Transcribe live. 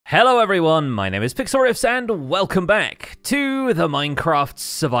Hello everyone, my name is Pixlriffs and welcome back to the Minecraft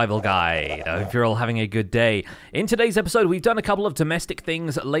Survival Guide. I hope you're all having a good day. In today's episode, we've done a couple of domestic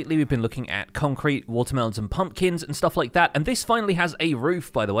things. Lately, we've been looking at concrete, watermelons and pumpkins and stuff like that. And this finally has a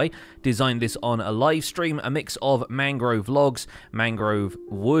roof, by the way. Designed this on a live stream, a mix of mangrove logs, mangrove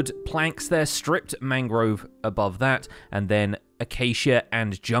wood planks there, stripped mangrove above that, and then acacia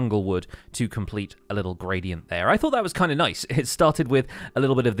and jungle wood to complete a little gradient there. I thought that was kind of nice. It started with a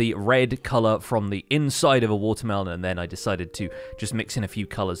little bit of the red color from the inside of a watermelon, and then I decided to just mix in a few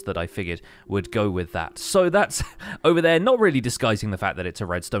colors that I figured would go with that. So that's over there, not really disguising the fact that it's a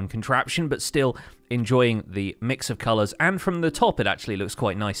redstone contraption, but still enjoying the mix of colors, and from the top it actually looks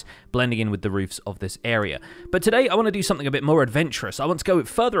quite nice, blending in with the roofs of this area. But today I want to do something a bit more adventurous. I want to go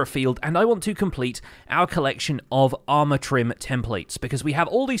further afield, and I want to complete our collection of armor trim templates, because we have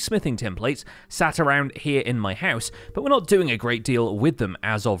all these smithing templates sat around here in my house, but we're not doing a great deal with them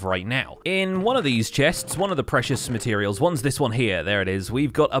as of right now. In one of these chests, one of the precious materials, one's this one here, there it is,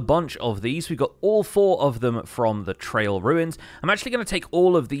 we've got a bunch of these. We've got all 4 of them from the Trail Ruins. I'm actually going to take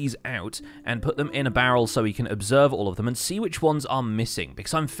all of these out and put them in a barrel so we can observe all of them and see which ones are missing,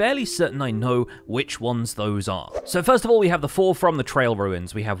 because I'm fairly certain I know which ones those are. So first of all, we have the 4 from the Trail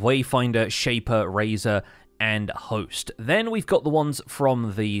Ruins. We have Wayfinder, Shaper, Razor, and Host. Then we've got the ones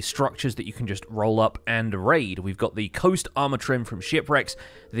from the structures that you can just roll up and raid. We've got the Coast Armor Trim from Shipwrecks,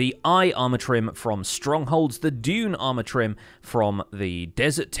 the Eye Armor Trim from Strongholds, the Dune Armor Trim from the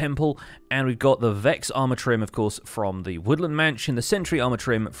Desert Temple, and we've got the Vex Armor Trim, of course, from the Woodland Mansion, the Sentry Armor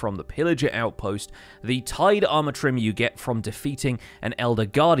Trim from the Pillager Outpost, the Tide Armor Trim you get from defeating an Elder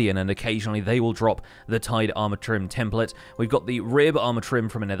Guardian, and occasionally they will drop the Tide Armor Trim template. We've got the Rib Armor Trim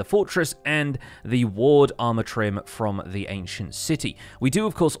from a Nether Fortress, and the Ward Armor Trim from the Ancient City. We do,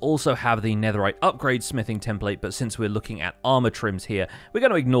 of course, also have the Netherite Upgrade Smithing template, but since we're looking at armor trims here, we're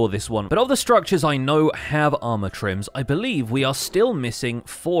going to ignore this one. But of the structures I know have armor trims, I believe we are still missing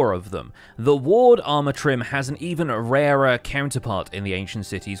 4 of them. The Ward Armor Trim has an even rarer counterpart in the Ancient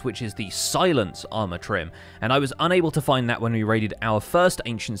Cities, which is the Silence Armor Trim, and I was unable to find that when we raided our first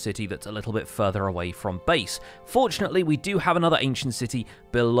Ancient City that's a little bit further away from base. Fortunately, we do have another Ancient City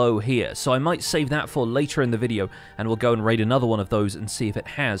below here, so I might save that for later in the video, and we'll go and raid another one of those and see if it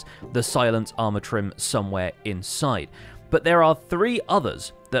has the Silence Armor Trim somewhere inside. But there are 3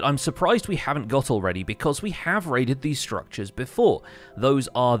 others that I'm surprised we haven't got already, because we have raided these structures before. Those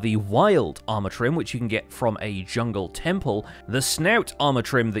are the Wild Armor Trim, which you can get from a Jungle Temple, the Snout Armor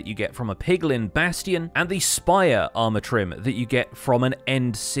Trim that you get from a Piglin Bastion, and the Spire Armor Trim that you get from an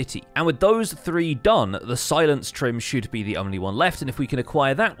End City. And with those 3 done, the Silence Trim should be the only one left, and if we can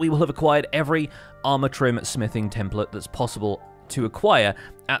acquire that, we will have acquired every armor trim smithing template that's possible to acquire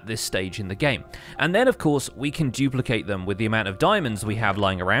at this stage in the game. And then, of course, we can duplicate them with the amount of diamonds we have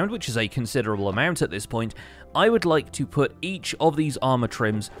lying around, which is a considerable amount at this point. I would like to put each of these armor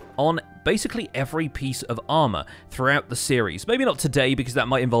trims on basically every piece of armor throughout the series. Maybe not today, because that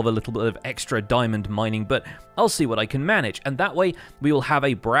might involve a little bit of extra diamond mining, but I'll see what I can manage. And that way, we will have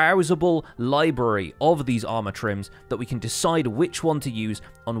a browsable library of these armor trims that we can decide which one to use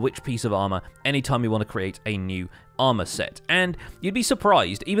on which piece of armor anytime we want to create a new armor set. And you'd be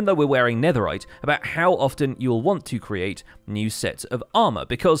surprised, even though we're wearing netherite, about how often you'll want to create new sets of armor,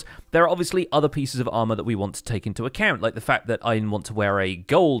 because there are obviously other pieces of armor that we want to take into account, like the fact that I want to wear a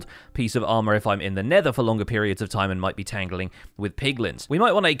gold piece of armor if I'm in the nether for longer periods of time and might be tangling with piglins. We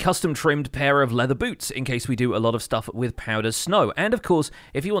might want a custom trimmed pair of leather boots in case we do a lot of stuff with powder snow. And of course,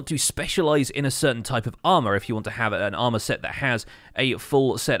 if you want to specialize in a certain type of armor, if you want to have an armor set that has a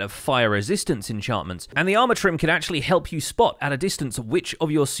full set of fire resistance enchantments, and the armor trim can actually help you spot at a distance which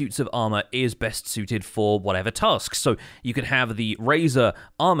of your suits of armor is best suited for whatever tasks. So you could have the Razor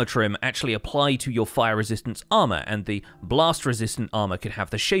Armor Trim actually apply to your fire resistance armor, and the blast resistant armor could have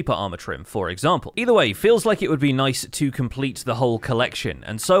the Shaper Armor Trim, for example. Either way, feels like it would be nice to complete the whole collection.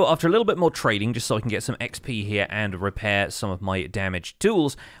 And so after a little bit more trading, just so I can get some XP here and repair some of my damaged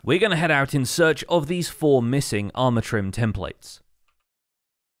tools, we're going to head out in search of these 4 missing armor trim templates.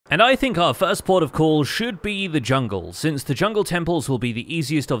 And I think our first port of call should be the jungle, since the jungle temples will be the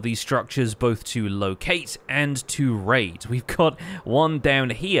easiest of these structures both to locate and to raid. We've got one down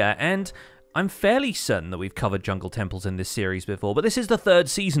here, and I'm fairly certain that we've covered jungle temples in this series before, but this is the 3rd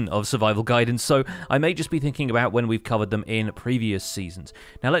season of Survival Guidance, so I may just be thinking about when we've covered them in previous seasons.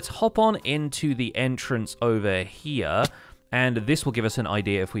 Now let's hop on into the entrance over here, and this will give us an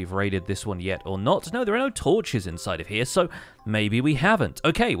idea if we've raided this one yet or not. No, there are no torches inside of here, so maybe we haven't.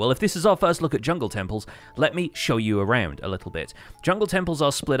 Okay, well, if this is our first look at jungle temples, let me show you around a little bit. Jungle temples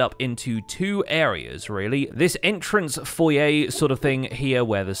are split up into two areas, really. This entrance foyer sort of thing here,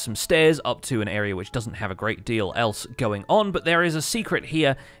 where there's some stairs up to an area which doesn't have a great deal else going on, but there is a secret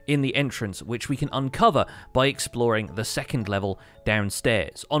here in the entrance which we can uncover by exploring the second level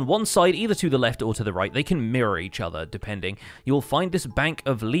downstairs. On one side, either to the left or to the right, they can mirror each other, depending. You'll find this bank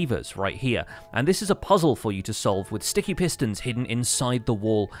of levers right here, and this is a puzzle for you to solve with sticky pistons hidden inside the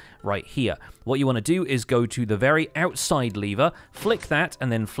wall right here. What you want to do is go to the very outside lever, flick that,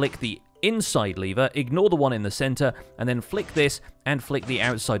 and then flick the inside lever, ignore the one in the center, and then flick this and flick the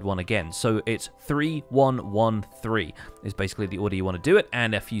outside one again. So it's 3, 1, 1, 3 is basically the order you want to do it.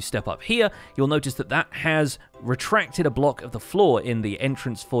 And if you step up here, you'll notice that that has retracted a block of the floor in the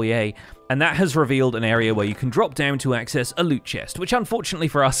entrance foyer, and that has revealed an area where you can drop down to access a loot chest, which unfortunately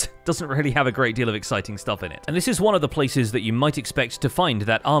for us doesn't really have a great deal of exciting stuff in it. And this is one of the places that you might expect to find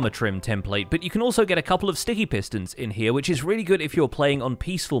that armor trim template, but you can also get a couple of sticky pistons in here, which is really good if you're playing on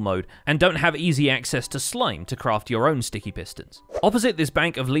peaceful mode and don't have easy access to slime to craft your own sticky pistons. Opposite this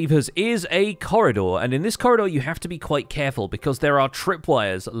bank of levers is a corridor, and in this corridor you have to be quite careful because there are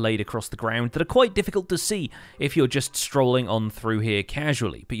tripwires laid across the ground that are quite difficult to see if you're just strolling on through here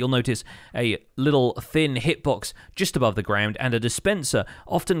casually. But you'll notice a little thin hitbox just above the ground and a dispenser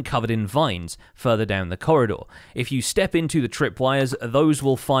often covered in vines further down the corridor. If you step into the tripwires, those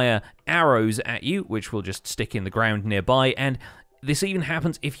will fire arrows at you, which will just stick in the ground nearby, and this even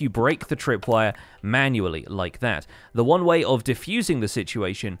happens if you break the tripwire manually like that. The one way of diffusing the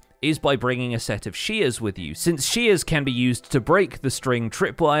situation is by bringing a set of shears with you, since shears can be used to break the string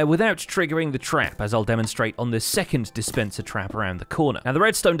tripwire without triggering the trap, as I'll demonstrate on this second dispenser trap around the corner. Now, the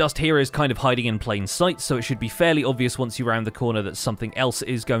redstone dust here is kind of hiding in plain sight, so it should be fairly obvious once you round the corner that something else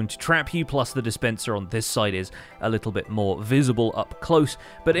is going to trap you, plus the dispenser on this side is a little bit more visible up close.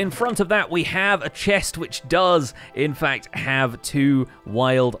 But in front of that, we have a chest which does, in fact, have 2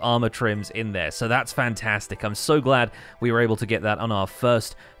 wild armor trims in there, so that's fantastic. I'm so glad we were able to get that on our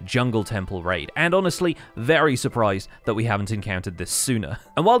first jungle temple raid, and honestly, very surprised that we haven't encountered this sooner.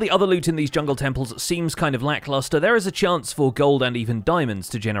 And while the other loot in these jungle temples seems kind of lackluster, there is a chance for gold and even diamonds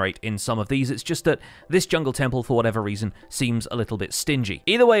to generate in some of these. It's just that this jungle temple, for whatever reason, seems a little bit stingy.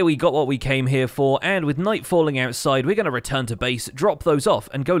 Either way, we got what we came here for, and with night falling outside, we're going to return to base, drop those off,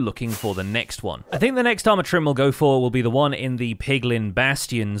 and go looking for the next one. I think the next armor trim we'll go for will be the one in the Piglin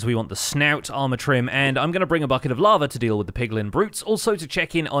Bastions. We want the Snout Armor Trim, and I'm going to bring a bucket of lava to deal with the Piglin Brutes, also to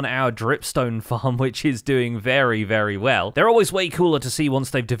check in on our dripstone farm, which is doing very, very well. They're always way cooler to see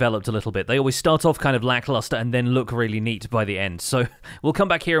once they've developed a little bit. They always start off kind of lackluster and then look really neat by the end. So we'll come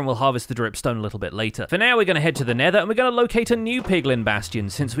back here and we'll harvest the dripstone a little bit later. For now, we're going to head to the Nether and we're going to locate a new Piglin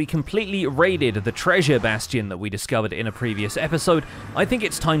Bastion. Since we completely raided the treasure bastion that we discovered in a previous episode, I think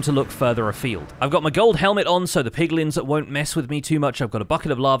it's time to look further afield. I've got my gold helmet on so the piglins won't mess with me too much. I've got a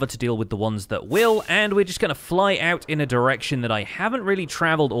bucket of lava to deal with the ones that will, and we're just going to fly out in a direction that I haven't really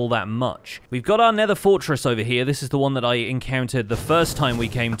traveled all that much. We've got our Nether fortress over here. This is the one that I encountered the first time we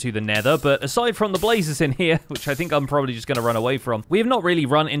came to the Nether, but aside from the blazes in here, which I think I'm probably just going to run away from, we have not really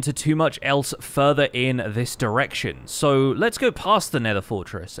run into too much else further in this direction. So let's go past the Nether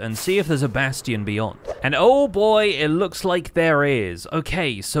fortress and see if there's a bastion beyond. And oh boy, it looks like there is.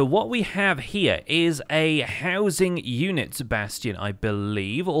 Okay, so what we have here is a housing unit bastion, I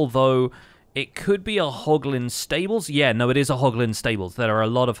believe, although it could be a Hoglin Stables. Yeah, no, it is a Hoglin Stables. There are a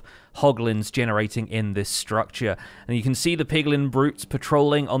lot of Hoglins generating in this structure. And you can see the Piglin Brutes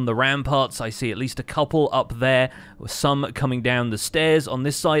patrolling on the ramparts. I see at least a couple up there, some coming down the stairs on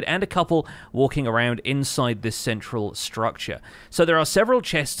this side, and a couple walking around inside this central structure. So there are several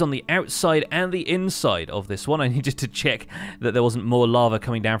chests on the outside and the inside of this one. I needed to check that there wasn't more lava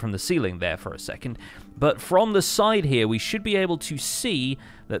coming down from the ceiling there for a second. But from the side here, we should be able to see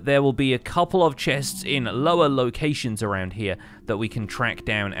that there will be a couple of chests in lower locations around here that we can track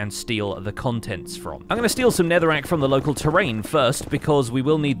down and steal the contents from. I'm going to steal some netherrack from the local terrain first, because we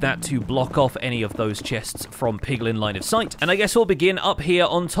will need that to block off any of those chests from Piglin line of sight. And I guess we'll begin up here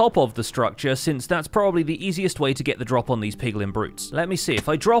on top of the structure, since that's probably the easiest way to get the drop on these Piglin Brutes. Let me see, if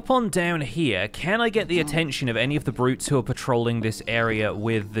I drop on down here, can I get the attention of any of the brutes who are patrolling this area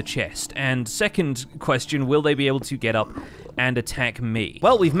with the chest? And second question, will they be able to get up and attack me?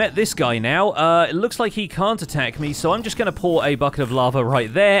 Well, we've met this guy now. It looks like he can't attack me, so I'm just going to pour a bucket of lava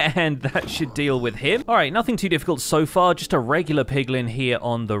right there, and that should deal with him. Alright, nothing too difficult so far, just a regular piglin here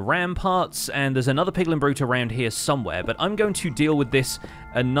on the ramparts, and there's another piglin brute around here somewhere, but I'm going to deal with this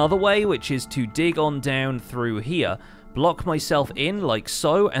another way, which is to dig on down through here, block myself in like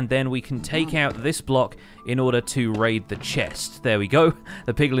so, and then we can take out this block in order to raid the chest. There we go.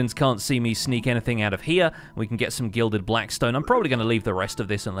 The piglins can't see me sneak anything out of here. We can get some gilded blackstone. I'm probably going to leave the rest of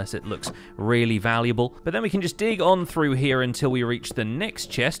this unless it looks really valuable. But then we can just dig on through here until we reach the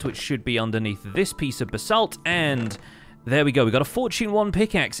next chest, which should be underneath this piece of basalt, and there we go. We got a Fortune 1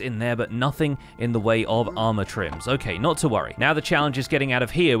 pickaxe in there, but nothing in the way of armor trims. Okay, not to worry. Now the challenge is getting out of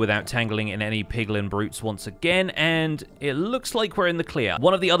here without tangling in any piglin brutes once again, and it looks like we're in the clear.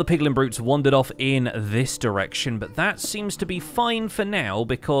 One of the other piglin brutes wandered off in this direction, but that seems to be fine for now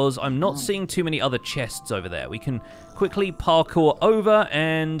because I'm not seeing too many other chests over there. We can quickly parkour over,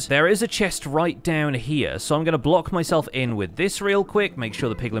 and there is a chest right down here, so I'm going to block myself in with this real quick, make sure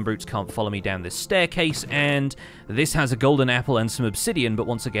the piglin brutes can't follow me down this staircase, and this has a golden apple and some obsidian, but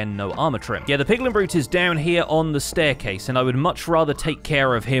once again, no armor trim. Yeah, the piglin brute is down here on the staircase, and I would much rather take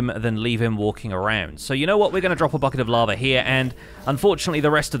care of him than leave him walking around. So you know what? We're going to drop a bucket of lava here, and unfortunately, the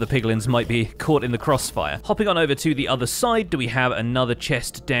rest of the piglins might be caught in the crossfire. Hopping on over to the other side, do we have another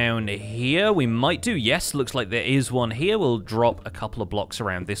chest down here? We might do. Yes, looks like there is one here. We'll drop a couple of blocks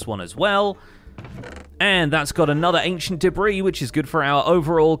around this one as well. And that's got another ancient debris, which is good for our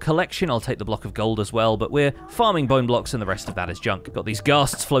overall collection. I'll take the block of gold as well, but we're farming bone blocks and the rest of that is junk. Got these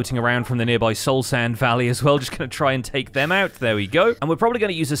ghasts floating around from the nearby soul sand valley as well. Just going to try and take them out. There we go. And we're probably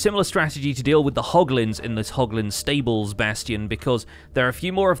going to use a similar strategy to deal with the hoglins in this hoglin stables bastion, because there are a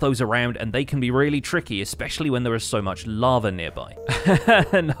few more of those around and they can be really tricky, especially when there is so much lava nearby.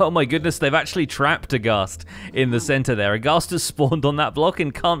 And oh my goodness, they've actually trapped a ghast in the center there. A ghast has spawned on that block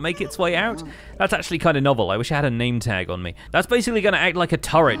and can't make its way out. That's actually kind of novel. I wish I had a name tag on me. That's basically going to act like a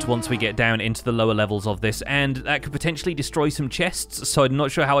turret once we get down into the lower levels of this, and that could potentially destroy some chests, so I'm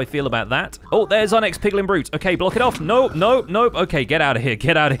not sure how I feel about that. Oh, there's our next piglin brute. Okay, block it off. Nope, nope, nope. Okay, get out of here.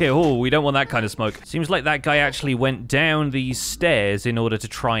 Get out of here. Oh, we don't want that kind of smoke. Seems like that guy actually went down these stairs in order to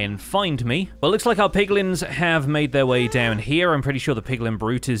try and find me. Well, looks like our piglins have made their way down here. I'm pretty sure the piglin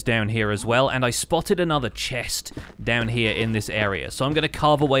brute is down here as well, and I spotted another chest down here in this area, so I'm going to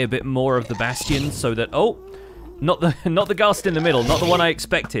carve away a bit more of the bastion so that, oh, not the ghast in the middle, not the one I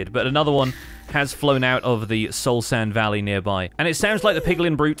expected, but another one has flown out of the soul sand valley nearby. And it sounds like the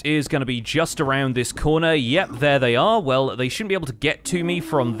piglin brute is going to be just around this corner. Yep, there they are. Well, they shouldn't be able to get to me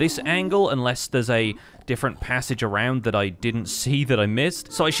from this angle unless there's a different passage around that I didn't see, that I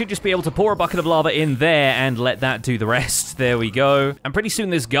missed. So I should just be able to pour a bucket of lava in there and let that do the rest. There we go. And pretty soon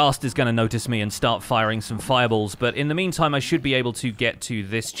this ghast is going to notice me and start firing some fireballs. But in the meantime, I should be able to get to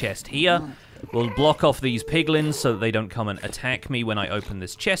this chest here. We'll block off these piglins so that they don't come and attack me when I open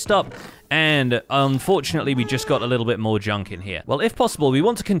this chest up. And unfortunately, we just got a little bit more junk in here. Well, if possible, we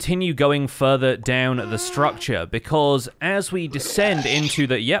want to continue going further down the structure, because as we descend into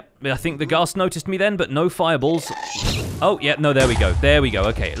the... Yep, I think the ghast noticed me then, but no fireballs. Oh, yeah, no, there we go. There we go.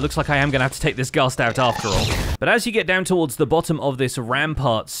 Okay, it looks like I am going to have to take this ghast out after all. But as you get down towards the bottom of this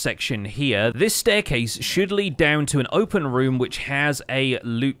ramparts section here, this staircase should lead down to an open room which has a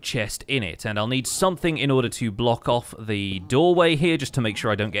loot chest in it. And I'll need something in order to block off the doorway here, just to make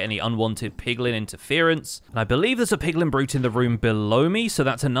sure I don't get any unwanted piglin interference. And I believe there's a piglin brute in the room below me, so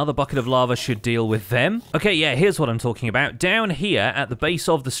that's another bucket of lava should deal with them. Okay, yeah, here's what I'm talking about. Down here at the base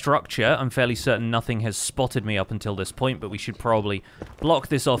of the structure, I'm fairly certain nothing has spotted me up until this point, but we should probably block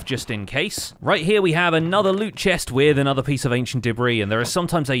this off just in case. Right here we have another loot chest with another piece of ancient debris, and there is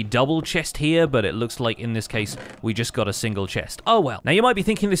sometimes a double chest here, but it looks like in this case we just got a single chest. Oh well. Now you might be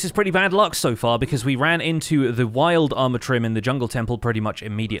thinking this is pretty bad luck so far, because we ran into the wild armor trim in the jungle temple pretty much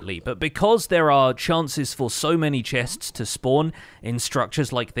immediately, but because there are chances for so many chests to spawn in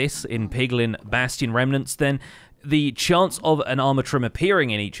structures like this in Piglin Bastion Remnants, then the chance of an armor trim appearing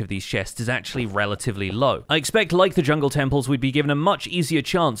in each of these chests is actually relatively low. I expect, like the jungle temples, we'd be given a much easier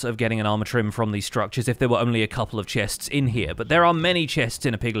chance of getting an armor trim from these structures if there were only a couple of chests in here, but there are many chests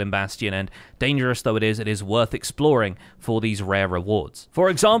in a Piglin Bastion, and dangerous though it is worth exploring for these rare rewards.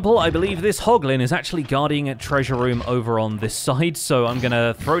 For example, I believe this hoglin is actually guarding a treasure room over on this side, so I'm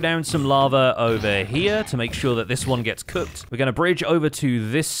gonna throw down some lava over here to make sure that this one gets cooked. We're gonna bridge over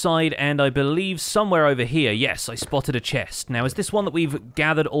to this side, and I believe somewhere over here, yes, I spotted a chest. Now, is this one that we've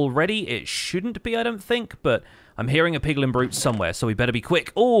gathered already? It shouldn't be, I don't think, but I'm hearing a piglin brute somewhere, so we better be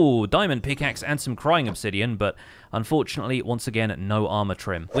quick. Oh, diamond pickaxe and some crying obsidian, but unfortunately, once again, no armor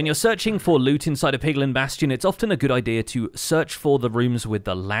trim. When you're searching for loot inside a Piglin Bastion, it's often a good idea to search for the rooms with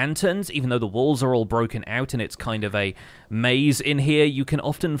the lanterns. Even though the walls are all broken out and it's kind of a maze in here, you can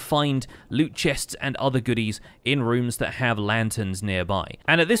often find loot chests and other goodies in rooms that have lanterns nearby.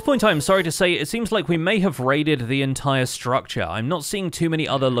 And at this point, I'm sorry to say, it seems like we may have raided the entire structure. I'm not seeing too many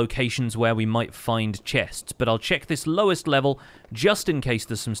other locations where we might find chests, but I'll check this lowest level just in case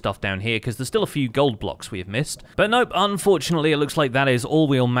there's some stuff down here, because there's still a few gold blocks we have missed. But nope, unfortunately, it looks like that is all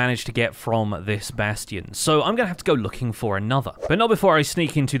we'll manage to get from this bastion. So I'm going to have to go looking for another. But not before I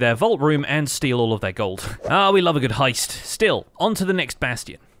sneak into their vault room and steal all of their gold. Ah, we love a good heist. Still, on to the next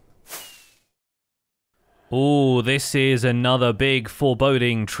bastion. Oh, this is another big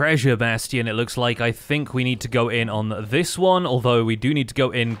foreboding treasure bastion, it looks like. I think we need to go in on this one, although we do need to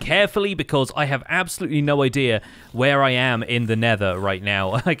go in carefully because I have absolutely no idea where I am in the Nether right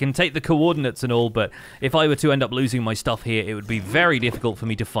now. I can take the coordinates and all, but if I were to end up losing my stuff here, it would be very difficult for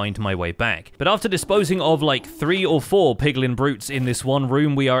me to find my way back. But after disposing of like 3 or 4 piglin brutes in this one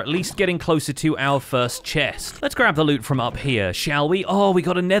room, we are at least getting closer to our first chest. Let's grab the loot from up here, shall we? Oh, we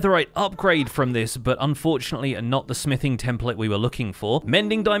got a netherite upgrade from this, but unfortunately not the smithing template we were looking for.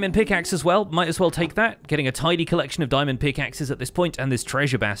 Mending diamond pickaxe as well, might as well take that. Getting a tidy collection of diamond pickaxes at this point, and this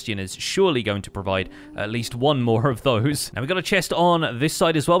treasure bastion is surely going to provide at least one more of those. Now we've got a chest on this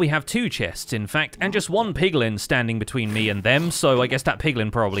side as well. We have 2 chests, in fact, and just 1 piglin standing between me and them, so I guess that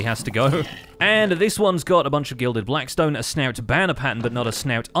piglin probably has to go. And this one's got a bunch of gilded blackstone, a snout banner pattern, but not a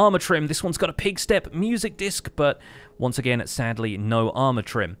snout armor trim. This one's got a pig step music disc, but once again, sadly, no armor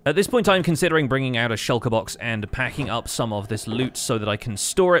trim. At this point, I'm considering bringing out a shulker box and packing up some of this loot so that I can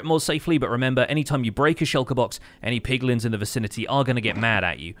store it more safely, but remember, anytime you break a shulker box, any piglins in the vicinity are going to get mad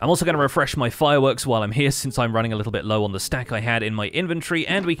at you. I'm also going to refresh my fireworks while I'm here, since I'm running a little bit low on the stack I had in my inventory,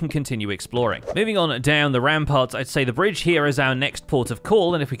 and we can continue exploring. Moving on down the ramparts, I'd say the bridge here is our next port of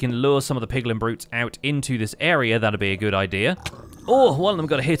call, and if we can lure some of the piglin brutes out into this area, that'd be a good idea. Oh, one of them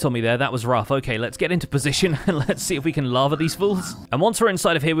got a hit on me there. That was rough. Okay, let's get into position and let's see if we can lava these fools. And once we're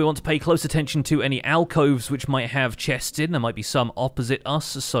inside of here, we want to pay close attention to any alcoves which might have chests in. There might be some opposite us,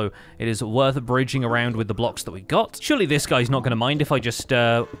 so it is worth bridging around with the blocks that we got. Surely this guy's not going to mind if I just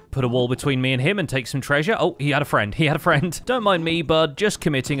put a wall between me and him and take some treasure. Oh, he had a friend. He had a friend. Don't mind me, bud. Just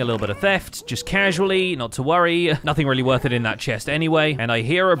committing a little bit of theft. Just casually, not to worry. Nothing really worth it in that chest anyway. And I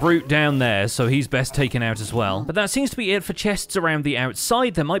hear a brute down there, so he's best taken out as well. But that seems to be it for chests around the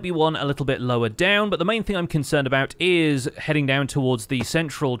outside. There might be one a little bit lower down, but the main thing I'm concerned about is heading down towards the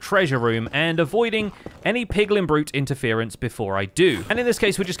central treasure room and avoiding any piglin brute interference before I do. And in this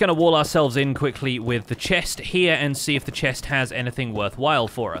case, we're just going to wall ourselves in quickly with the chest here and see if the chest has anything worthwhile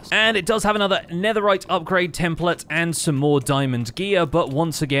for us. And it does have another netherite upgrade template and some more diamond gear, but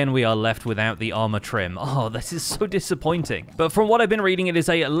once again, we are left without the armor trim. Oh, this is so disappointing. But from what I've been reading, it is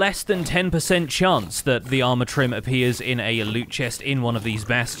a less than 10% chance that the armor trim appears in a loot chest in one of these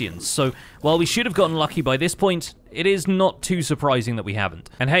bastions. So while we should have gotten lucky by this point, it is not too surprising that we haven't.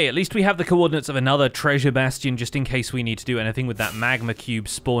 And hey, at least we have the coordinates of another treasure bastion just in case we need to do anything with that magma cube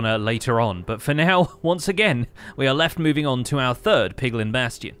spawner later on. But for now, once again, we are left moving on to our 3rd piglin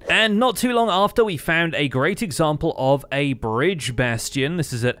bastion. And not too long after, we found a great example of a bridge bastion.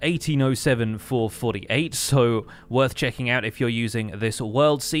 This is at 1807-448, so worth checking out if you're using this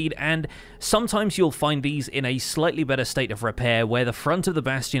world seed. And sometimes you'll find these in a slightly better state of repair, where the front of the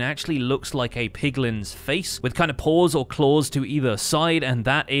bastion actually looks like a piglin's face, with kind of paws or claws to either side, and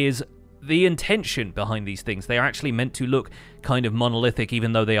that is the intention behind these things. They are actually meant to look kind of monolithic,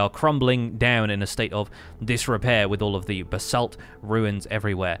 even though they are crumbling down in a state of disrepair with all of the basalt ruins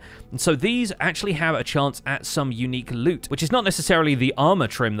everywhere. And so these actually have a chance at some unique loot, which is not necessarily the armor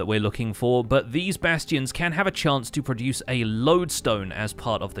trim that we're looking for, but these bastions can have a chance to produce a lodestone as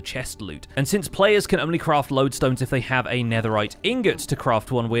part of the chest loot. And since players can only craft lodestones if they have a netherite ingot to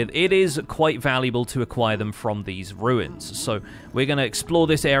craft one with, it is quite valuable to acquire them from these ruins. So we're going to explore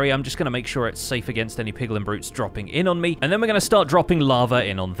this area. I'm just going to make sure it's safe against any piglin brutes dropping in on me, and then we're going to start dropping lava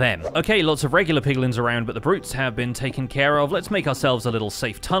in on them. Okay, lots of regular piglins around, but the brutes have been taken care of. Let's make ourselves a little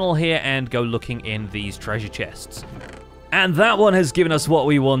safe tunnel here and go looking in these treasure chests. And that one has given us what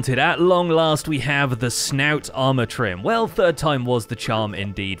we wanted. At long last, we have the Snout Armor Trim. Well, 3rd time was the charm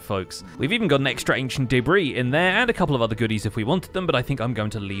indeed, folks. We've even got an extra ancient debris in there and a couple of other goodies if we wanted them, but I think I'm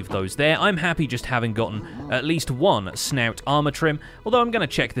going to leave those there. I'm happy just having gotten at least one Snout Armor Trim, although I'm going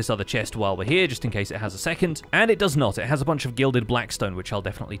to check this other chest while we're here, just in case it has a second. And it does not. It has a bunch of gilded blackstone, which I'll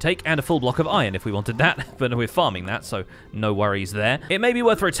definitely take, and a full block of iron if we wanted that, but we're farming that, so no worries there. It may be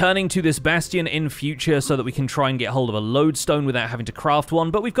worth returning to this bastion in future so that we can try and get hold of a lodestone without having to craft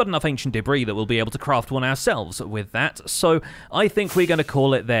one, but we've got enough ancient debris that we'll be able to craft one ourselves with that, so I think we're going to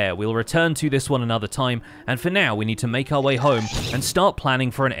call it there. We'll return to this one another time, and for now we need to make our way home and start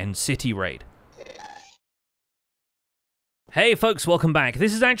planning for an End City raid. Hey folks, welcome back.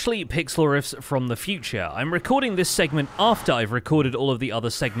 This is actually Pixlriffs from the future. I'm recording this segment after I've recorded all of the other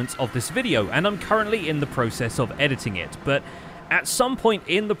segments of this video, and I'm currently in the process of editing it, but at some point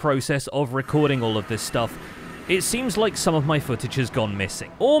in the process of recording all of this stuff, it seems like some of my footage has gone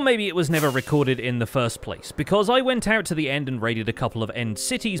missing. Or maybe it was never recorded in the first place, because I went out to the end and raided a couple of end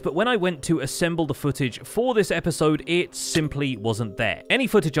cities, but when I went to assemble the footage for this episode, it simply wasn't there. Any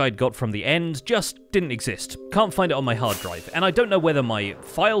footage I'd got from the end just didn't exist. Can't find it on my hard drive, and I don't know whether my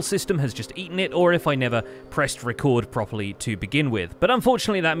file system has just eaten it or if I never pressed record properly to begin with. But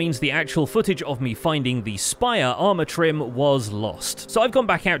unfortunately that means the actual footage of me finding the Spire Armor Trim was lost. So I've gone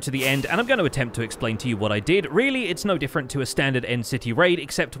back out to the end and I'm going to attempt to explain to you what I did. Really, it's no different to a standard End City raid,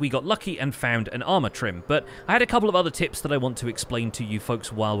 except we got lucky and found an armor trim, but I had a couple of other tips that I want to explain to you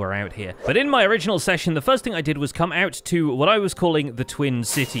folks while we're out here. But in my original session, the first thing I did was come out to what I was calling the Twin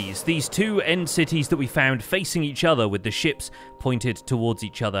Cities, these two end cities that we found facing each other with the ships pointed towards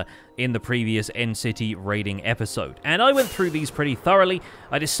each other in the previous End City raiding episode. And I went through these pretty thoroughly.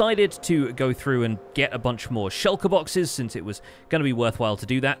 I decided to go through and get a bunch more shulker boxes since it was going to be worthwhile to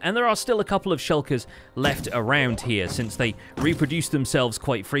do that, and there are still a couple of shulkers left around here since they reproduce themselves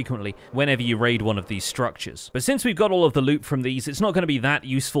quite frequently whenever you raid one of these structures. But since we've got all of the loot from these, it's not going to be that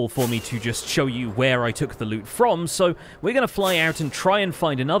useful for me to just show you where I took the loot from, so we're going to fly out and try and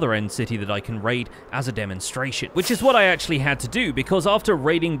find another end city that I can raid as a demonstration, which is what I actually had to do, because after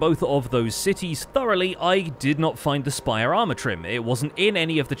raiding both of those cities thoroughly, I did not find the Spire Armor Trim. It wasn't in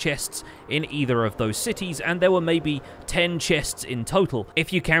any of the chests in either of those cities, and there were maybe 10 chests in total,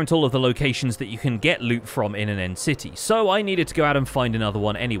 if you count all of the locations that you can get loot from in an end city. So I needed to go out and find another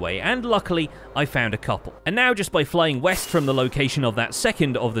one anyway, and luckily I found a couple. And now, just by flying west from the location of that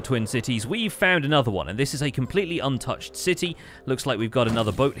second of the twin cities, we've found another one, and this is a completely untouched city. Looks like we've got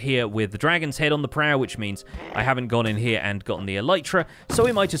another boat here with the dragon's head on the prow, which means I haven't gone in here and gotten the elytra, so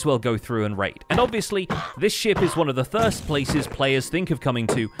we might as well go through and raid. And obviously, this ship is one of the first places players think of coming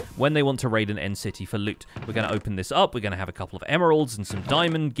to when they want to raid an end city for loot. We're going to open this up, we're going to have a couple of emeralds and some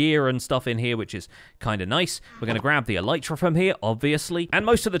diamond gear and stuff in here, which is kind of nice. We're going to grab the elytra from here, obviously, and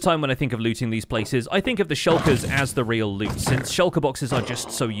most of the time when I think of looting these places, I think of the shulkers as the real loot, since shulker boxes are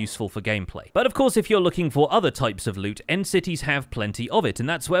just so useful for gameplay. But of course, if you're looking for other types of loot, end cities have plenty of it, and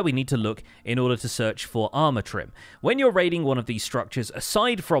that's where we need to look in order to search for armor trim. When you're raiding one of these structures,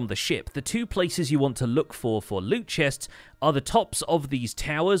 aside from the ship, the two places you want to look for loot chests are the tops of these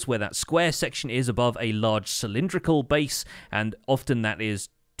towers, where that square section is above a large cylindrical base, and often that is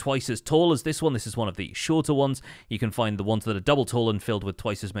twice as tall as this one. This is one of the shorter ones. You can find the ones that are double tall and filled with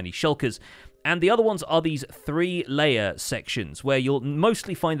twice as many shulkers. And the other ones are these 3-layer sections, where you'll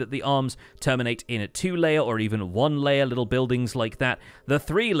mostly find that the arms terminate in a 2-layer or even 1-layer little buildings like that. The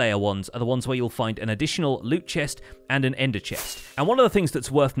 3-layer ones are the ones where you'll find an additional loot chest and an ender chest. And one of the things that's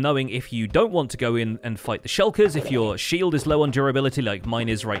worth knowing if you don't want to go in and fight the shulkers, if your shield is low on durability like mine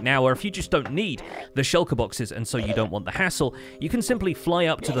is right now, or if you just don't need the shulker boxes and so you don't want the hassle, you can simply fly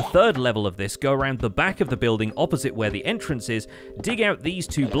up to the 3rd level of this, go around the back of the building opposite where the entrance is, dig out these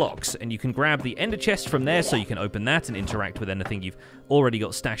 2 blocks, and you can grab the ender chest from there so you can open that and interact with anything you've already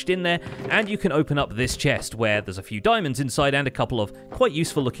got stashed in there, and you can open up this chest where there's a few diamonds inside and a couple of quite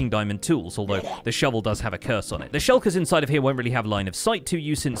useful looking diamond tools, although the shovel does have a curse on it. The shulkers inside of here won't really have line of sight to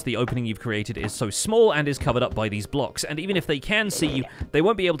you since the opening you've created is so small and is covered up by these blocks, and even if they can see you, they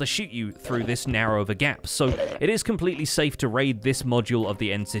won't be able to shoot you through this narrow of a gap, so it is completely safe to raid this module of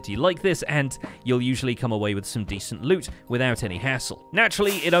the end city like this, and you'll usually come away with some decent loot without any hassle.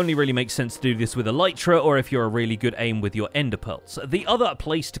 Naturally, it only really makes sense to do this with elytra, or if you're a really good aim with your ender pearls. The other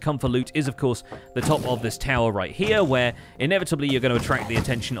place to come for loot is, of course, the top of this tower right here, where inevitably you're going to attract the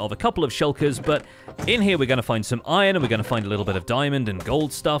attention of a couple of shulkers, but in here we're going to find some iron, and we're going to find a little bit of diamond and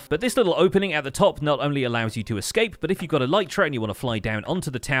gold stuff. But this little opening at the top not only allows you to escape, but if you've got elytra and you want to fly down onto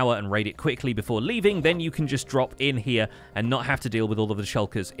the tower and raid it quickly before leaving, then you can just drop in here and not have to deal with all of the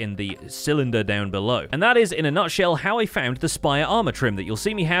shulkers in the cylinder down below. And that is, in a nutshell, how I found the Spire Armor Trim that you'll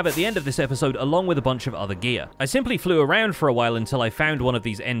see me have at the end of this episode episode along with a bunch of other gear. I simply flew around for a while until I found one of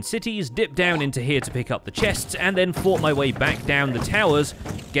these end cities, dipped down into here to pick up the chests, and then fought my way back down the towers,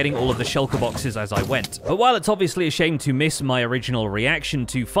 getting all of the shulker boxes as I went. But while it's obviously a shame to miss my original reaction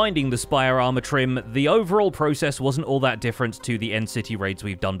to finding the Spire Armor Trim, the overall process wasn't all that different to the end city raids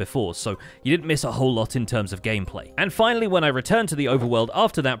we've done before, so you didn't miss a whole lot in terms of gameplay. And finally, when I returned to the overworld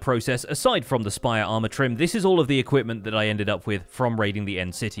after that process, aside from the Spire Armor Trim, this is all of the equipment that I ended up with from raiding the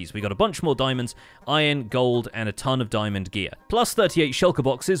end cities. We got a bunch more diamonds, iron, gold, and a ton of diamond gear. Plus 38 shulker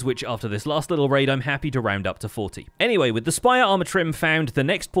boxes, which after this last little raid, I'm happy to round up to 40. Anyway, with the Spire Armor Trim found, the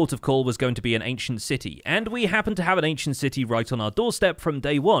next port of call was going to be an ancient city, and we happened to have an ancient city right on our doorstep from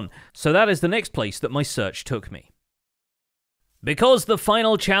day one, so that is the next place that my search took me. Because the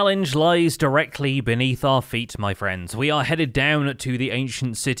final challenge lies directly beneath our feet, my friends. We are headed down to the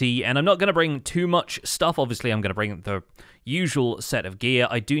ancient city, and I'm not going to bring too much stuff. Obviously, I'm going to bring the usual set of gear.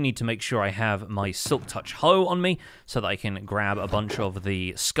 I do need to make sure I have my Silk Touch hoe on me so that I can grab a bunch of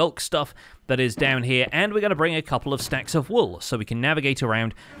the skulk stuff that is down here, and we're going to bring a couple of stacks of wool so we can navigate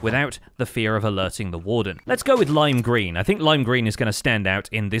around without the fear of alerting the warden. Let's go with lime green. I think lime green is going to stand out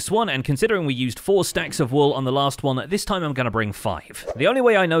in this one, and considering we used 4 stacks of wool on the last one, this time I'm going to bring 5. The only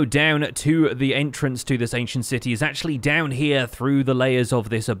way I know down to the entrance to this ancient city is actually down here through the layers of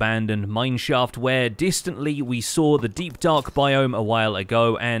this abandoned mineshaft, where distantly we saw the deep dark biome a while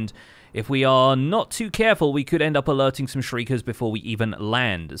ago, and if we are not too careful, we could end up alerting some shriekers before we even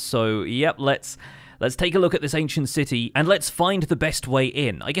land. So, yep, let's take a look at this ancient city, and let's find the best way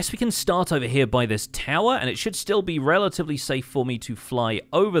in. I guess we can start over here by this tower, and it should still be relatively safe for me to fly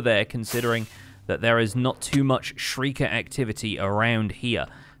over there, considering that there is not too much shrieker activity around here.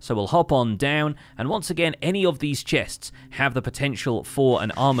 So we'll hop on down, and once again, any of these chests have the potential for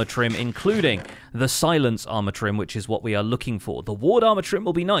an armor trim, including the silence armor trim, which is what we are looking for. The ward armor trim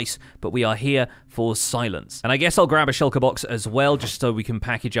will be nice, but we are here for silence. And I guess I'll grab a shulker box as well, just so we can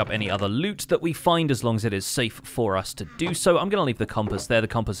package up any other loot that we find, as long as it is safe for us to do so. I'm going to leave the compass there. The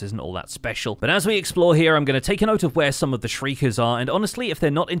compass isn't all that special. But as we explore here, I'm going to take a note of where some of the shriekers are, and honestly, if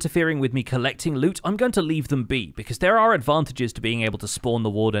they're not interfering with me collecting loot, I'm going to leave them be, because there are advantages to being able to spawn the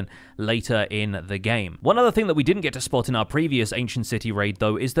warden later in the game. One other thing that we didn't get to spot in our previous ancient city raid,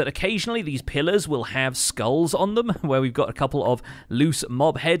 though, is that occasionally these pillars will have skulls on them, where we've got a couple of loose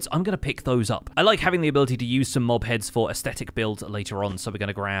mob heads. I'm going to pick those up. I like having the ability to use some mob heads for aesthetic builds later on, so we're going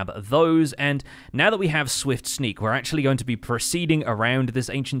to grab those. And now that we have Swift Sneak, we're actually going to be proceeding around this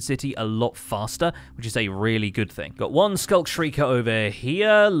ancient city a lot faster, which is a really good thing. Got one Skulk Shrieker over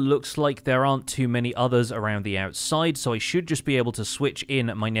here. Looks like there aren't too many others around the outside, so I should just be able to switch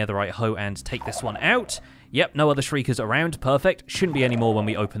in my netherite hoe and take this one out. Yep, no other shriekers around. Perfect. Shouldn't be any more when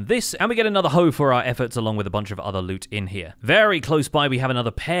we open this. And we get another hoe for our efforts, along with a bunch of other loot in here. Very close by, we have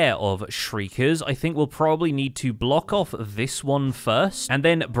another pair of shriekers. I think we'll probably need to block off this one first, and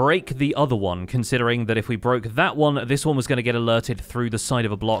then break the other one, considering that if we broke that one, this one was going to get alerted through the side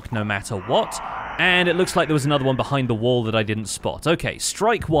of a block no matter what. And it looks like there was another one behind the wall that I didn't spot. Okay,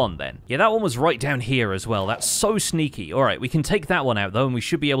 strike one then. Yeah, that one was right down here as well. That's so sneaky. All right, we can take that one out, though, and we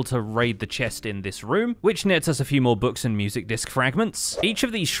should be able to raid the chest in this room, which nets us a few more books and music disc fragments. Each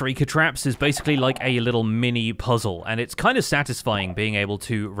of these shrieker traps is basically like a little mini puzzle, and it's kind of satisfying being able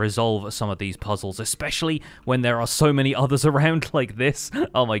to resolve some of these puzzles, especially when there are so many others around like this.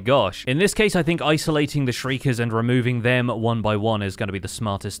 Oh my gosh. In this case, I think isolating the shriekers and removing them one by one is going to be the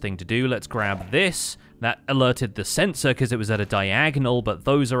smartest thing to do. Let's grab this. That alerted the sensor because it was at a diagonal, but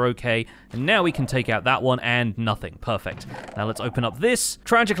those are okay. And now we can take out that one and nothing. Perfect. Now let's open up this.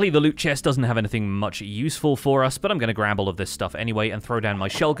 Tragically, the loot chest doesn't have anything much useful for us, but I'm going to grab all of this stuff anyway and throw down my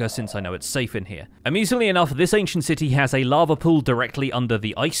shulker since I know it's safe in here. Amusingly enough, this ancient city has a lava pool directly under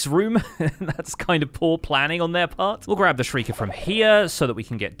the ice room. That's kind of poor planning on their part. We'll grab the shrieker from here so that we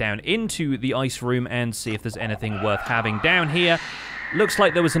can get down into the ice room and see if there's anything worth having down here. Looks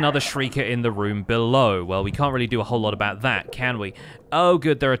like there was another shrieker in the room below. Well, we can't really do a whole lot about that, can we? Oh,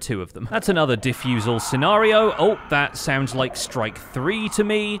 good, there are 2 of them. That's another diffusal scenario. Oh, that sounds like strike 3 to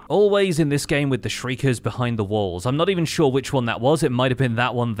me. Always in this game with the shriekers behind the walls. I'm not even sure which one that was. It might have been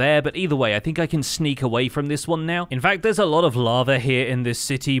that one there, but either way, I think I can sneak away from this one now. In fact, there's a lot of lava here in this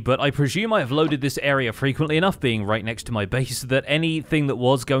city, but I presume I have loaded this area frequently enough, being right next to my base, that anything that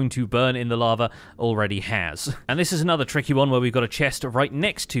was going to burn in the lava already has. And this is another tricky one where we've got a chest right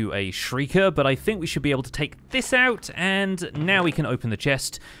next to a shrieker, but I think we should be able to take this out, and now we can open open the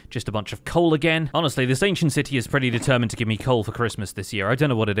chest. Just a bunch of coal again. Honestly, this ancient city is pretty determined to give me coal for Christmas this year. I don't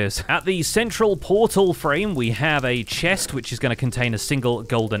know what it is. At the central portal frame, we have a chest which is going to contain a single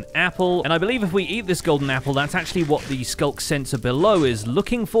golden apple. And I believe if we eat this golden apple, that's actually what the skulk sensor below is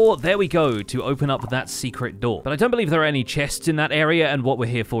looking for. There we go, to open up that secret door. But I don't believe there are any chests in that area, and what we're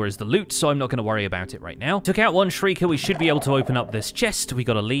here for is the loot, so I'm not going to worry about it right now. Took out one shrieker. We should be able to open up this chest. We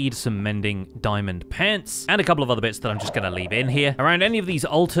got a lead, some mending diamond pants, and a couple of other bits that I'm just going to leave in here. Around any of these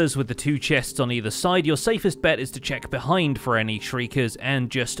altars with the two chests on either side, your safest bet is to check behind for any shriekers and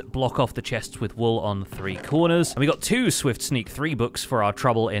just block off the chests with wool on 3 corners. And we got 2 Swift Sneak 3 books for our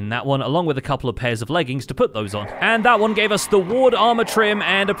trouble in that one, along with a couple of pairs of leggings to put those on. And that one gave us the Ward Armor Trim,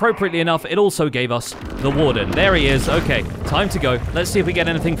 and appropriately enough, it also gave us the Warden. There he is. Okay, time to go. Let's see if we get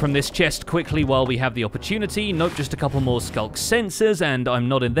anything from this chest quickly while we have the opportunity. Nope, just a couple more skulk sensors, and I'm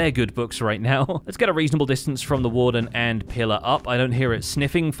not in their good books right now. Let's get a reasonable distance from the Warden and pillar up. I don't hear it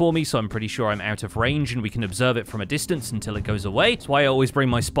sniffing for me, so I'm pretty sure I'm out of range, and we can observe it from a distance until it goes away. That's why I always bring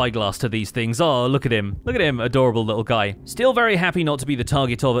my spyglass to these things. Oh, look at him. Look at him, adorable little guy. Still very happy not to be the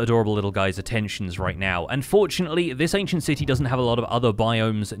target of adorable little guy's attentions right now. Unfortunately, this ancient city doesn't have a lot of other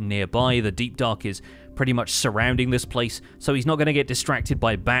biomes nearby. The Deep Dark is pretty much surrounding this place, so he's not going to get distracted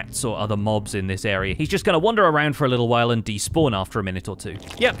by bats or other mobs in this area. He's just going to wander around for a little while and despawn after a minute or two.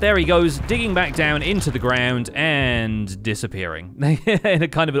 Yep, there he goes, digging back down into the ground and disappearing. In a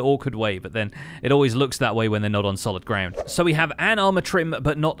kind of an awkward way, but then it always looks that way when they're not on solid ground. So we have an armor trim,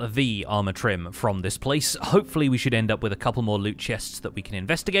 but not the armor trim from this place. Hopefully we should end up with a couple more loot chests that we can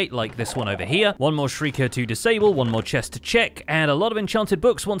investigate, like this one over here. One more shrieker to disable, one more chest to check, and a lot of enchanted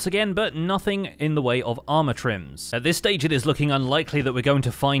books once again, but nothing in the way of armor trims. At this stage, it is looking unlikely that we're going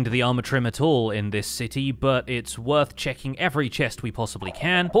to find the armor trim at all in this city, but it's worth checking every chest we possibly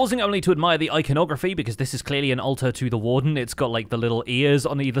can. Pausing only to admire the iconography, because this is clearly an altar to the Warden. It's got like the little ears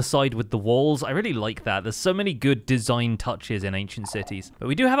on either side with the walls. I really like that. There's so many good design touches in ancient cities. But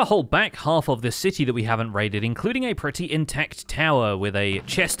we do have a whole back half of this city that we haven't raided, including a pretty intact tower with a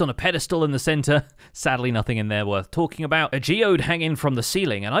chest on a pedestal in the center. Sadly, nothing in there worth talking about. A geode hanging from the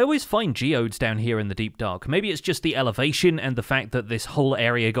ceiling, and I always find geodes down here in the Deep Dark. Maybe it's just the elevation and the fact that this whole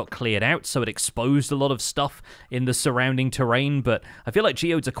area got cleared out, so it exposed a lot of stuff in the surrounding terrain, but I feel like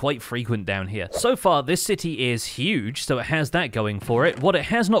geodes are quite frequent down here. So far, this city is huge, so it has that going for it. What it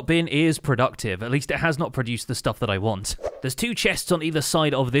has not been is productive. At least it has not produced the stuff that I want. There's 2 chests on either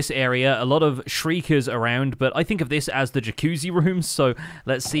side of this area, a lot of shriekers around, but I think of this as the jacuzzi rooms, so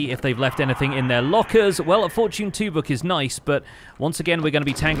let's see if they've left anything in their lockers. Well, a Fortune 2 book is nice, but once again, we're going to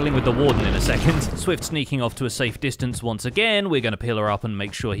be tangling with the Warden in a second. Swift sneaking off to a safe distance once again. We're going to peel her up and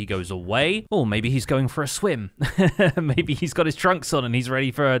make sure he goes away. Or maybe he's going for a swim. Maybe he's got his trunks on and he's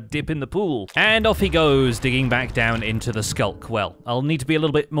ready for a dip in the pool. And off he goes, digging back down into the skulk. Well, I'll need to be a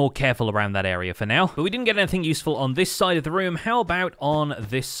little bit more careful around that area for now. But we didn't get anything useful on this side of the room. How about on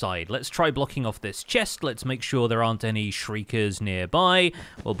this side? Let's try blocking off this chest. Let's make sure there aren't any shriekers nearby.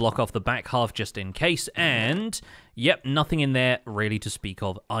 We'll block off the back half just in case. And yep, nothing in there really to speak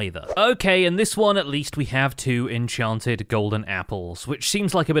of either. Okay, and this one, at least we have 2 enchanted golden apples, which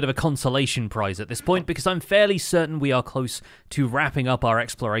seems like a bit of a consolation prize at this point, because I'm fairly certain we are close to wrapping up our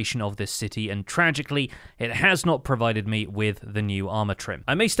exploration of this city, and tragically, it has not provided me with the new armor trim.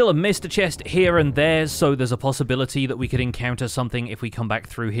 I may still have missed a chest here and there, so there's a possibility that we could encounter something if we come back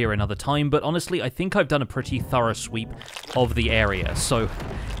through here another time, but honestly, I think I've done a pretty thorough sweep of the area, so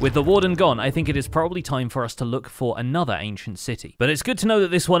with the Warden gone, I think it is probably time for us to look for another ancient city. But it's good to know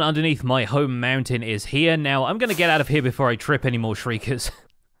that this one underneath my home mountain is here. Now, I'm going to get out of here before I trip any more shriekers.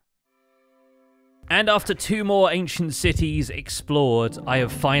 And after 2 more ancient cities explored, I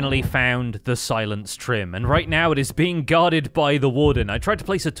have finally found the Silence Trim. And right now it is being guarded by the Warden. I tried to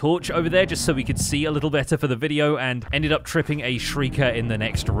place a torch over there just so we could see a little better for the video and ended up tripping a shrieker in the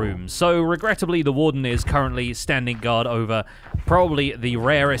next room. So regrettably, the Warden is currently standing guard over probably the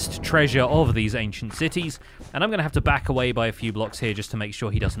rarest treasure of these ancient cities. And I'm going to have to back away by a few blocks here just to make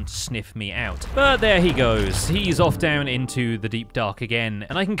sure he doesn't sniff me out. But there he goes. He's off down into the Deep Dark again.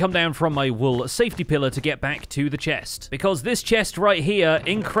 And I can come down from my wool safety pillar to get back to the chest, because this chest right here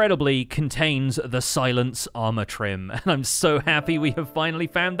incredibly contains the Silence Armor Trim, and I'm so happy we have finally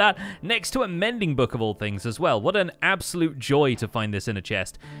found that, next to a mending book of all things as well. What an absolute joy to find this in a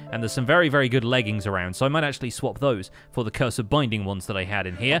chest. And there's some very, very good leggings around, so I might actually swap those for the Curse of Binding ones that I had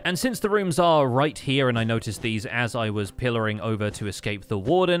in here. And since the rooms are right here, and I noticed these as I was pillaring over to escape the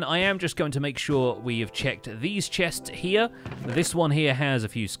Warden, I am just going to make sure we have checked these chests here. This one here has a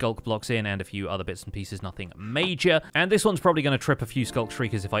few skulk blocks in and a few other bits bits and pieces, nothing major. And this one's probably going to trip a few Skulk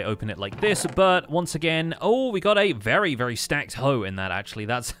Shriekers if I open it like this, but once again, oh, we got a very, very stacked hoe in that, actually.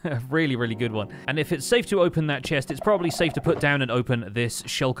 That's a really, really good one. And if it's safe to open that chest, it's probably safe to put down and open this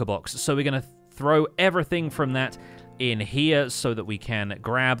Shulker box. So we're going to throw everything from that in here so that we can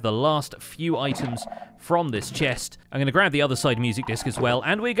grab the last few items from this chest. I'm going to grab the other side music disc as well,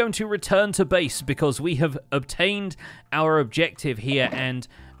 and we're going to return to base because we have obtained our objective here, and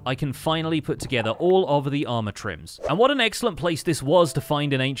I can finally put together all of the armor trims. And what an excellent place this was to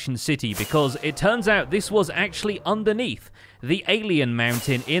find an ancient city, because it turns out this was actually underneath the alien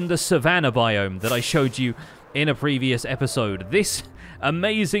mountain in the savanna biome that I showed you in a previous episode. This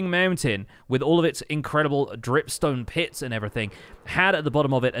amazing mountain, with all of its incredible dripstone pits and everything, had at the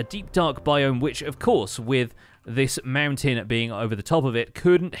bottom of it a deep dark biome, which, of course, with this mountain being over the top of it,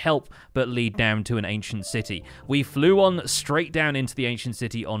 couldn't help but lead down to an ancient city. We flew on straight down into the ancient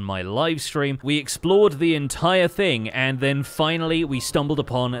city on my live stream. We explored the entire thing, and then finally we stumbled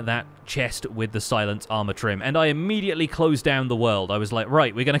upon that chest with the Silence Armor Trim, and I immediately closed down the world. I was like,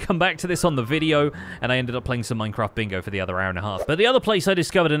 right, we're going to come back to this on the video, and I ended up playing some Minecraft Bingo for the other hour and a half. But the other place I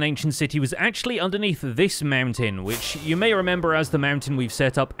discovered an ancient city was actually underneath this mountain, which you may remember as the mountain we've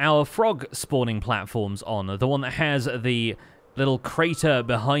set up our frog spawning platforms on, the one that has the little crater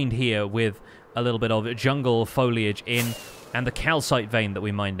behind here with a little bit of jungle foliage in, and the calcite vein that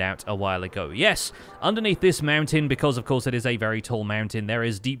we mined out a while ago. Yes, underneath this mountain, because of course it is a very tall mountain, there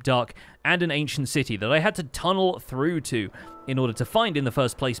is deep dark and an ancient city that I had to tunnel through to in order to find in the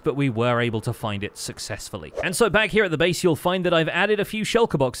first place, but we were able to find it successfully. And so back here at the base, you'll find that I've added a few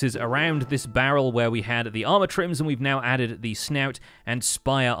shulker boxes around this barrel where we had the armor trims, and we've now added the Snout and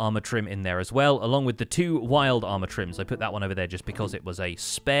Spire Armor Trim in there as well, along with the 2 wild armor trims. I put that one over there just because it was a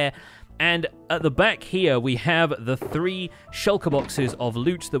spare. And at the back here, we have the 3 shulker boxes of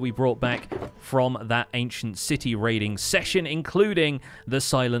loot that we brought back from that ancient city raiding session, including the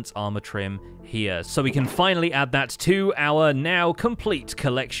Silence Armor Trim here. So we can finally add that to our now complete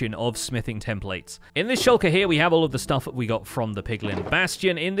collection of smithing templates. In this shulker here, we have all of the stuff we got from the Piglin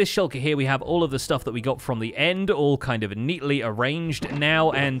Bastion. In this shulker here, we have all of the stuff that we got from the end, all kind of neatly arranged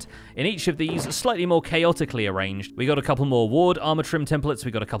now. And in each of these, slightly more chaotically arranged. We got a couple more ward armor trim templates.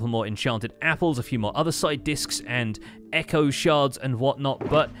 We got a couple more enchanted apples, a few more other side discs, and echo shards and whatnot,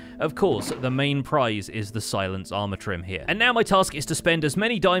 but of course the main prize is the Silence Armor Trim here. And now my task is to spend as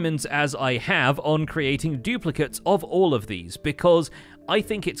many diamonds as I have on creating duplicates of all of these, because I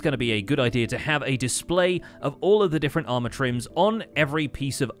think it's going to be a good idea to have a display of all of the different armor trims on every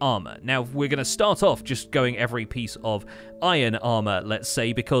piece of armor. Now, we're going to start off just going every piece of iron armor, let's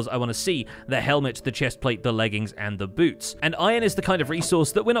say, because I want to see the helmet, the chest plate, the leggings, and the boots. And iron is the kind of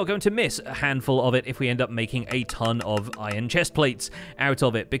resource that we're not going to miss a handful of it if we end up making a ton of iron chest plates out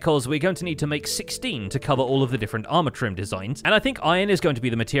of it, because we're going to need to make 16 to cover all of the different armor trim designs. And I think iron is going to be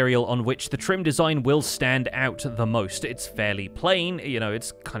the material on which the trim design will stand out the most. It's fairly plain, you know,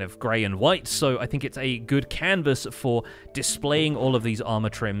 it's kind of grey and white, so I think it's a good canvas for displaying all of these armor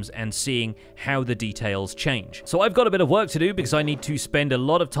trims and seeing how the details change. So I've got a bit of work to do because I need to spend a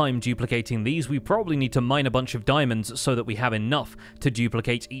lot of time duplicating these. We probably need to mine a bunch of diamonds so that we have enough to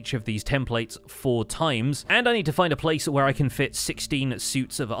duplicate each of these templates 4 times, and I need to find a place where I can fit 16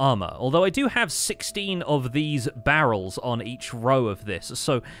 suits of armor, although I do have 16 of these barrels on each row of this.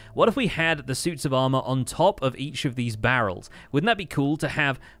 So what if we had the suits of armor on top of each of these barrels? Wouldn't that be cool to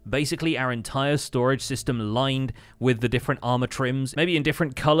have basically our entire storage system lined with the different armor trims, maybe in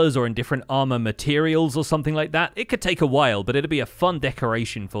different colors or in different armor materials or something like that? It could take a while, but it'd be a fun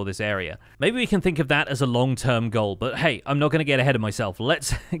decoration for this area. Maybe we can think of that as a long-term goal, but hey, I'm not going to get ahead of myself.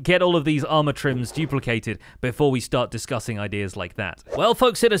 Let's get all of these armor trims duplicated before we start discussing ideas like that. Well,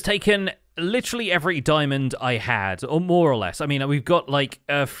 folks, it has taken literally every diamond I had, or more or less. I mean, we've got like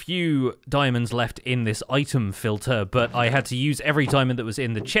a few diamonds left in this item filter, but I had to use every diamond that was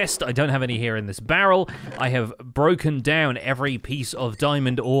in the chest. I don't have any here in this barrel. I have broken down every piece of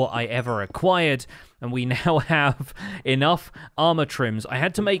diamond ore I ever acquired, and we now have enough armor trims. I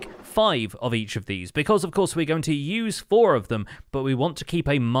had to make 5 of each of these, because of course we're going to use 4 of them, but we want to keep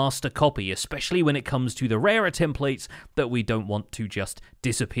a master copy, especially when it comes to the rarer templates that we don't want to just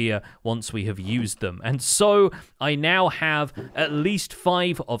disappear once we have used them. And so I now have at least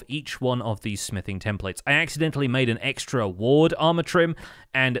 5 of each one of these smithing templates. I accidentally made an extra ward armor trim,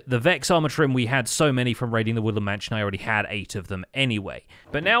 and the Vex armor trim, we had so many from raiding the Woodland Mansion, I already had 8 of them anyway.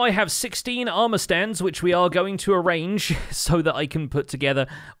 But now I have 16 armor stands stands, which we are going to arrange so that I can put together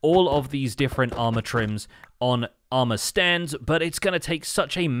all of these different armor trims on armor stands, but it's going to take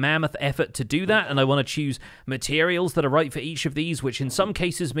such a mammoth effort to do that, and I want to choose materials that are right for each of these, which in some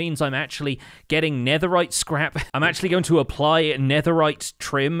cases means I'm actually getting netherite scrap. I'm actually going to apply netherite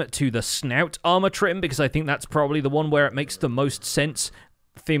trim to the Snout Armor Trim, because I think that's probably the one where it makes the most sense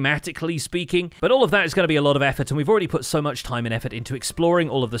thematically speaking. But all of that is going to be a lot of effort, and we've already put so much time and effort into exploring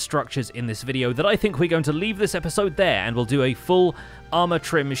all of the structures in this video that I think we're going to leave this episode there, and we'll do a full armor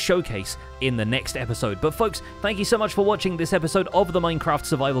trim showcase in the next episode. But folks, thank you so much for watching this episode of the Minecraft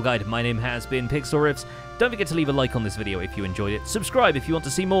Survival Guide. My name has been Pixlriffs. Don't forget to leave a like on this video if you enjoyed it, subscribe if you want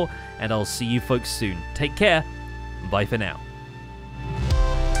to see more, and I'll see you folks soon. Take care, bye for now.